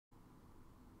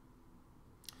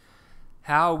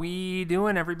How we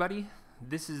doing, everybody?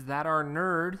 This is That Our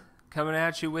Nerd coming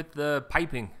at you with the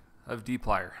piping of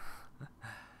dplyr.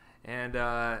 and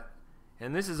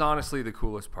this is honestly the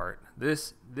coolest part.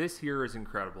 This here is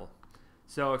incredible.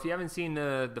 So if you haven't seen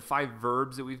the 5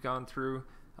 verbs that we've gone through,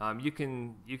 you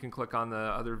can click on the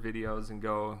other videos and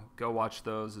go watch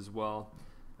those as well.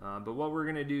 But what we're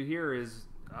gonna do here is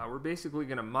we're basically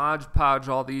gonna Mod Podge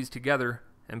all these together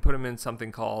and put them in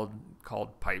something called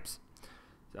pipes.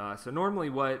 So normally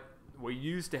what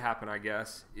used to happen, I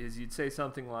guess, is you'd say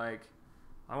something like,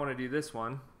 I want to do this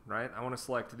one, right? I want to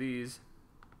select these.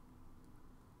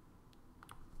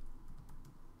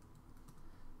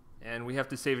 And we have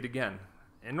to save it again.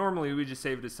 And normally we just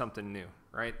save it as something new,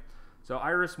 right? So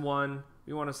iris 1,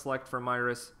 we want to select from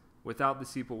iris without the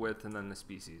sepal width and then the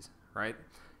species, right?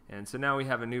 And so now we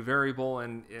have a new variable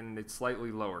and it's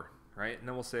slightly lower, right? And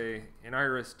then we'll say in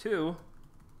iris 2,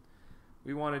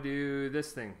 we want to do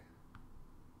this thing.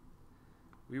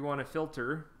 We want to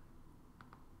filter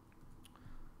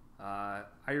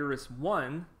iris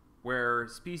 1, where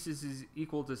species is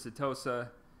equal to setosa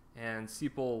and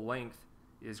sepal length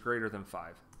is greater than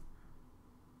 5.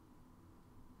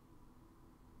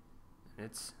 And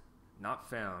it's not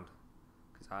found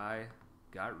because I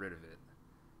got rid of it.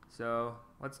 So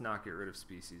let's not get rid of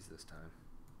species this time.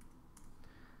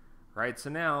 Right,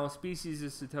 so now species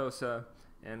is setosa,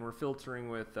 and we're filtering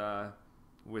with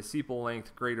sepal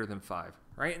length greater than 5,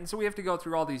 right? And so we have to go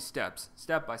through all these steps,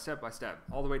 step by step by step,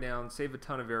 all the way down, save a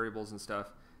ton of variables and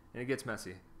stuff, and it gets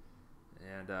messy.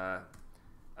 And a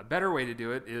better way to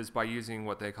do it is by using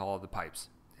what they call the pipes.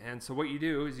 And so what you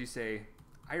do is you say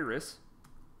iris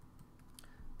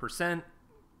 %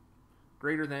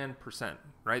 greater than %,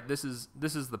 right? This is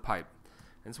the pipe.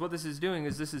 And so what this is doing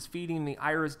is this is feeding the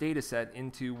iris data set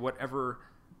into whatever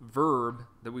verb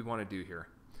that we want to do here.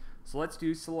 So let's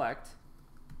do select.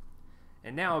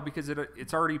 And now, because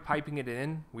it's already piping it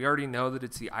in, we already know that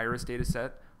it's the iris data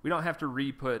set. We don't have to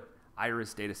re-put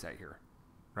iris data set here,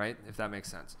 right? If that makes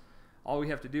sense. All we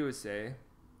have to do is say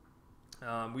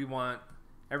we want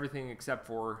everything except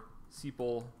for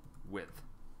sepal width,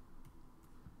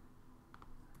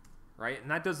 right? And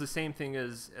that does the same thing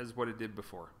as what it did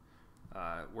before.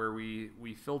 Where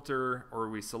we filter or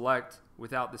we select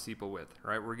without the sepal width,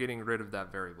 right? We're getting rid of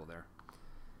that variable there.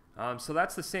 So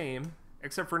that's the same,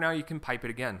 except for now you can pipe it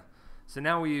again. So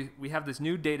now we have this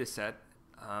new data set,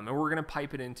 and we're going to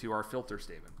pipe it into our filter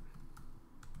statement.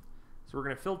 So we're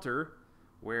going to filter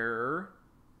where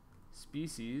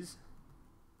species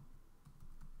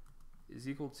is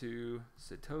equal to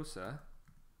setosa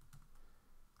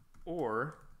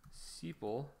or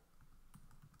sepal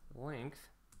length.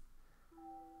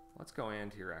 Let's go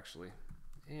and here actually.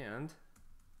 And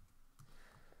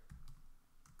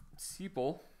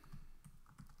sepal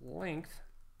length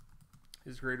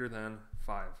is greater than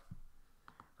 5.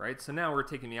 Right? So now we're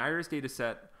taking the iris data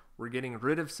set, we're getting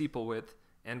rid of sepal width,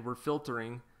 and we're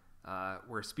filtering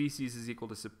where species is equal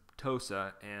to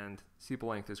setosa and sepal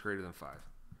length is greater than 5.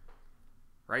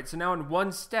 Right? So now in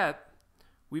one step,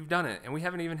 we've done it, and we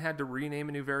haven't even had to rename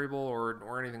a new variable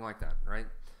or anything like that, right?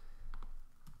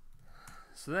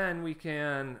 So then we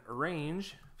can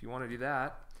arrange, if you want to do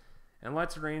that, and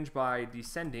let's arrange by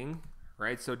descending,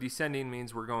 right? So descending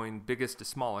means we're going biggest to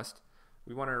smallest.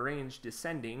 We want to arrange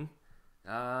descending.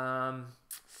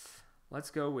 Let's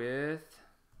go with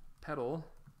petal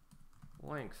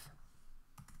length.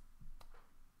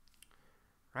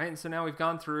 Right, and so now we've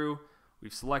gone through,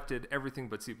 we've selected everything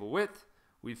but sepal width,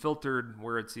 we've filtered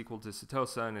where it's equal to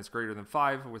setosa and it's greater than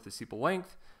 5 with the sepal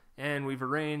length, and we've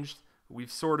arranged,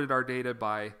 we've sorted our data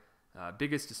by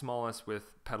biggest to smallest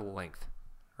with petal length,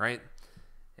 right?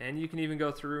 And you can even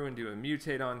go through and do a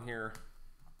mutate on here.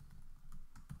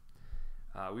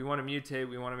 We want to mutate,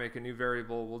 we want to make a new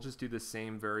variable. We'll just do the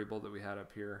same variable that we had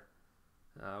up here,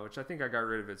 which I think I got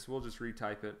rid of it, so we'll just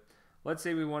retype it. Let's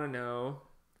say we want to know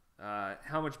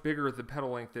how much bigger the petal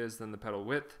length is than the petal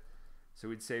width. So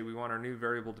we'd say we want our new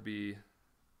variable to be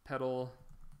petal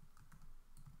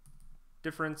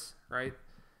difference, right?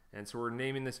 And so we're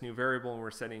naming this new variable and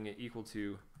we're setting it equal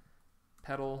to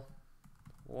petal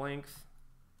length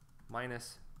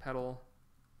minus petal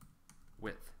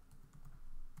width.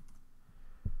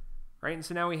 Right, and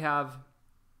so now we have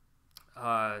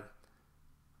a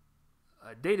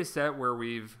data set where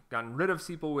we've gotten rid of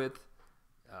sepal width,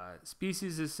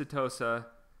 species is setosa,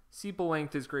 sepal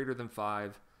length is greater than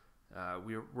 5.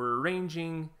 We're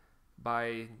arranging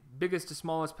by biggest to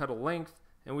smallest petal length,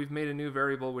 and we've made a new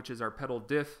variable which is our petal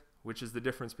diff, which is the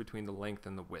difference between the length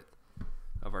and the width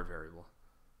of our variable.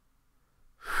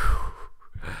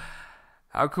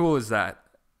 How cool is that?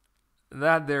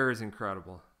 That there is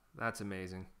incredible. That's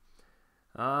amazing.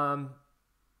 So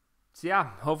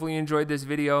yeah, hopefully you enjoyed this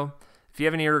video. If you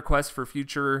have any requests for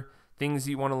future things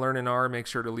you want to learn in R, make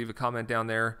sure to leave a comment down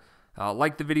there.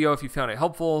 Like the video if you found it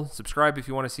helpful. Subscribe if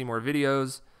you want to see more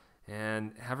videos.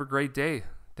 And have a great day.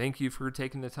 Thank you for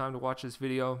taking the time to watch this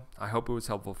video. I hope it was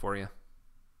helpful for you.